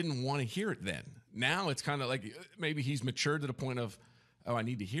you didn't want to hear it then. Now it's kind of like maybe he's matured to the point of, oh, I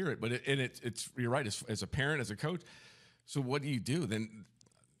need to hear it. But it's you're right, as a parent, as a coach. So what do you do then?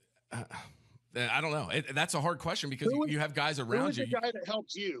 I don't know. That's a hard question because you have guys around you. Who was the guy that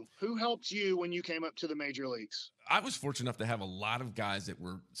helped you? Who helped you when you came up to the major leagues? I was fortunate enough to have a lot of guys that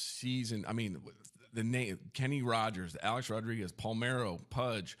were seasoned. I mean, the name Kenny Rogers, Alex Rodriguez, Palmeiro,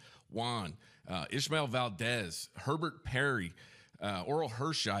 Pudge, Juan, Ishmael Valdez, Herbert Perry, Oral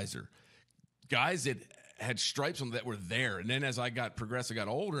Hershiser, guys that had stripes on that were there. And then as I got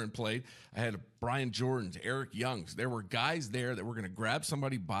older and played, I had Brian Jordans, Eric Youngs. There were guys there that were going to grab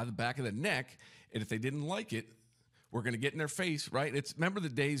somebody by the back of the neck, and if they didn't like it, we're going to get in their face, right? Remember the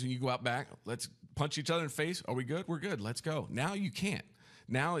days when you go out back, let's punch each other in the face. Are we good? We're good. Let's go. Now you can't.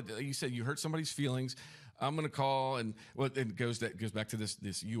 Now you said you hurt somebody's feelings. I'm going to call, and it goes back to this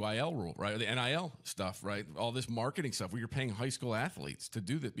UIL rule, right? The NIL stuff, right? All this marketing stuff where you're paying high school athletes to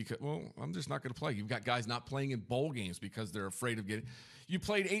do that because, well, I'm just not going to play. You've got guys not playing in bowl games because they're afraid of getting. You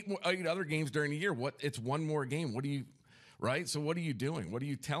played eight other games during the year. It's one more game. What do you, right? So what are you doing? What are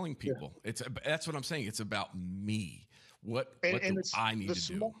you telling people? Yeah. That's what I'm saying. It's about me. What do I need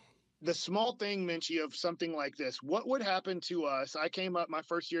to do? The small thing, Menchie, of something like this. What would happen to us? I came up, my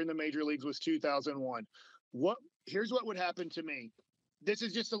first year in the major leagues was 2001. Here's what would happen to me. This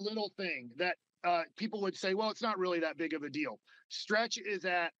is just a little thing that people would say, well, it's not really that big of a deal. Stretch is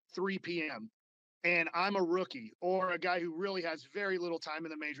at 3 p.m. and I'm a rookie or a guy who really has very little time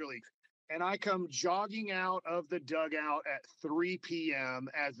in the major leagues. And I come jogging out of the dugout at 3 p.m.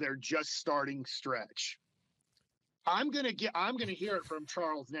 as they're just starting Stretch. I'm going to hear it from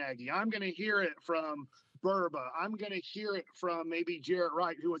Charles Nagy. I'm going to hear it from Burba. I'm going to hear it from maybe Jarrett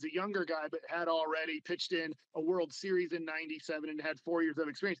Wright, who was a younger guy, but had already pitched in a World Series in '97 and had 4 years of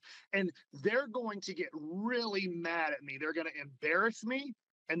experience. And they're going to get really mad at me. They're going to embarrass me,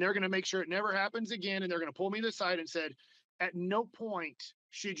 and they're going to make sure it never happens again. And they're going to pull me to the side and said, at no point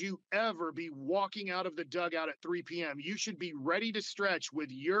should you ever be walking out of the dugout at 3 p.m. You should be ready to stretch with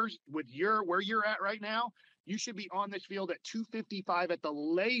your where you're at right now. You should be on this field at 2:55 at the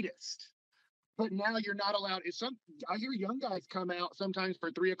latest. But now you're not allowed. I hear young guys come out sometimes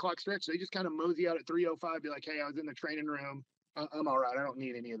for 3 o'clock stretch. They just kind of mosey out at 3:05, be like, hey, I was in the training room. I'm all right. I don't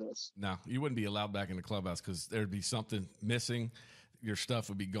need any of this. No, you wouldn't be allowed back in the clubhouse because there'd be something missing. Your stuff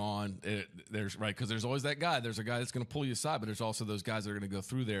would be gone. Because there's always that guy. There's a guy that's going to pull you aside, but there's also those guys that are going to go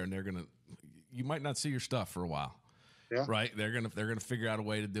through there, and you might not see your stuff for a while. Yeah. Right. They're gonna figure out a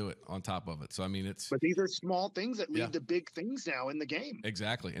way to do it on top of it. So I mean, but these are small things that lead to big things now in the game.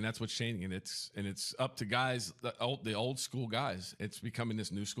 Exactly, and that's what's changing. And it's up to guys, the old school guys. It's becoming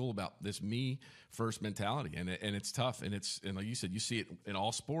this new school about this me first mentality, and it's tough. And like you said, you see it in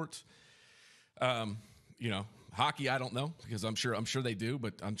all sports. Hockey, I don't know because I'm sure they do,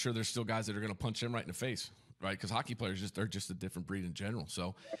 but I'm sure there's still guys that are going to punch them right in the face. Right, because hockey players they're just a different breed in general.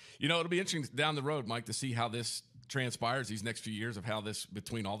 So, it'll be interesting down the road, Mike, to see how this transpires these next few years of how this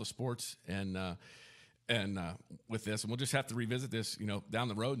between all the sports and with this, and we'll just have to revisit this, down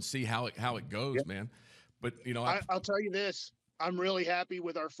the road and see how it goes, man. But I'll tell you this: I'm really happy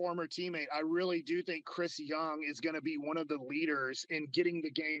with our former teammate. I really do think Chris Young is going to be one of the leaders in getting the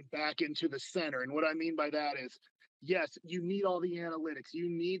game back into the center. And what I mean by that is, yes, you need all the analytics. You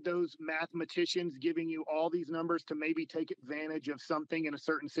need those mathematicians giving you all these numbers to maybe take advantage of something in a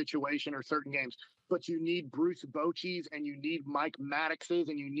certain situation or certain games. But you need Bruce Bochy's and you need Mike Maddox's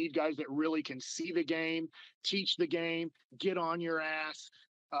and you need guys that really can see the game, teach the game, get on your ass,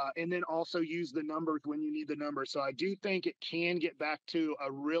 and then also use the numbers when you need the numbers. So I do think it can get back to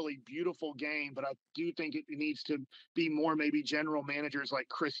a really beautiful game, but I do think it needs to be more maybe general managers like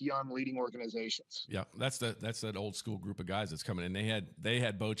Chris Young leading organizations. Yeah, that's that old school group of guys that's coming in. They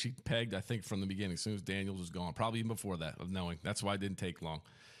had Bochy pegged, I think, from the beginning, as soon as Daniels was gone, probably even before that, of knowing. That's why it didn't take long.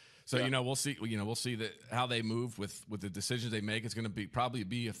 So we'll see. We'll see that how they move with the decisions they make. It's going to probably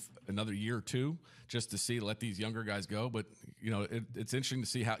be another year or two just to let these younger guys go. But it's interesting to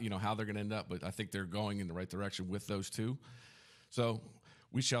see how they're going to end up. But I think they're going in the right direction with those two. So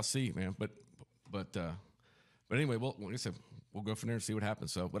we shall see, man. But anyway, like I said, we'll go from there and see what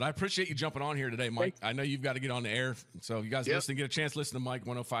happens. So, but I appreciate you jumping on here today, Mike. I know you've got to get on the air. So you guys listening, get a chance to listen to Mike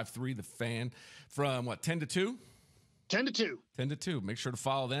 105.3 The Fan from 10 to 2. 10 to 2. 10 to 2. Make sure to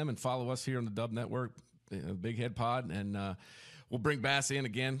follow them and follow us here on the Dub Network, Big Head Pod, and we'll bring Bass in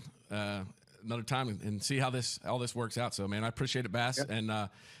again another time and see how all this works out. So, man, I appreciate it, Bass. Yep. And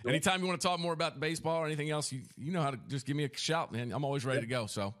anytime you want to talk more about baseball or anything else, you know how to just give me a shout, man. I'm always ready to go.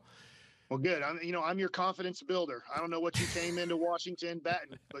 So. Well, good. I'm your confidence builder. I don't know what you came into Washington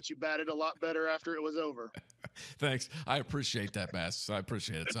batting, but you batted a lot better after it was over. Thanks. I appreciate that, Bass. I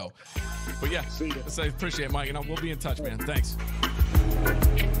appreciate it. So, but yeah, I appreciate it, Mike, and we'll be in touch, man. Thanks.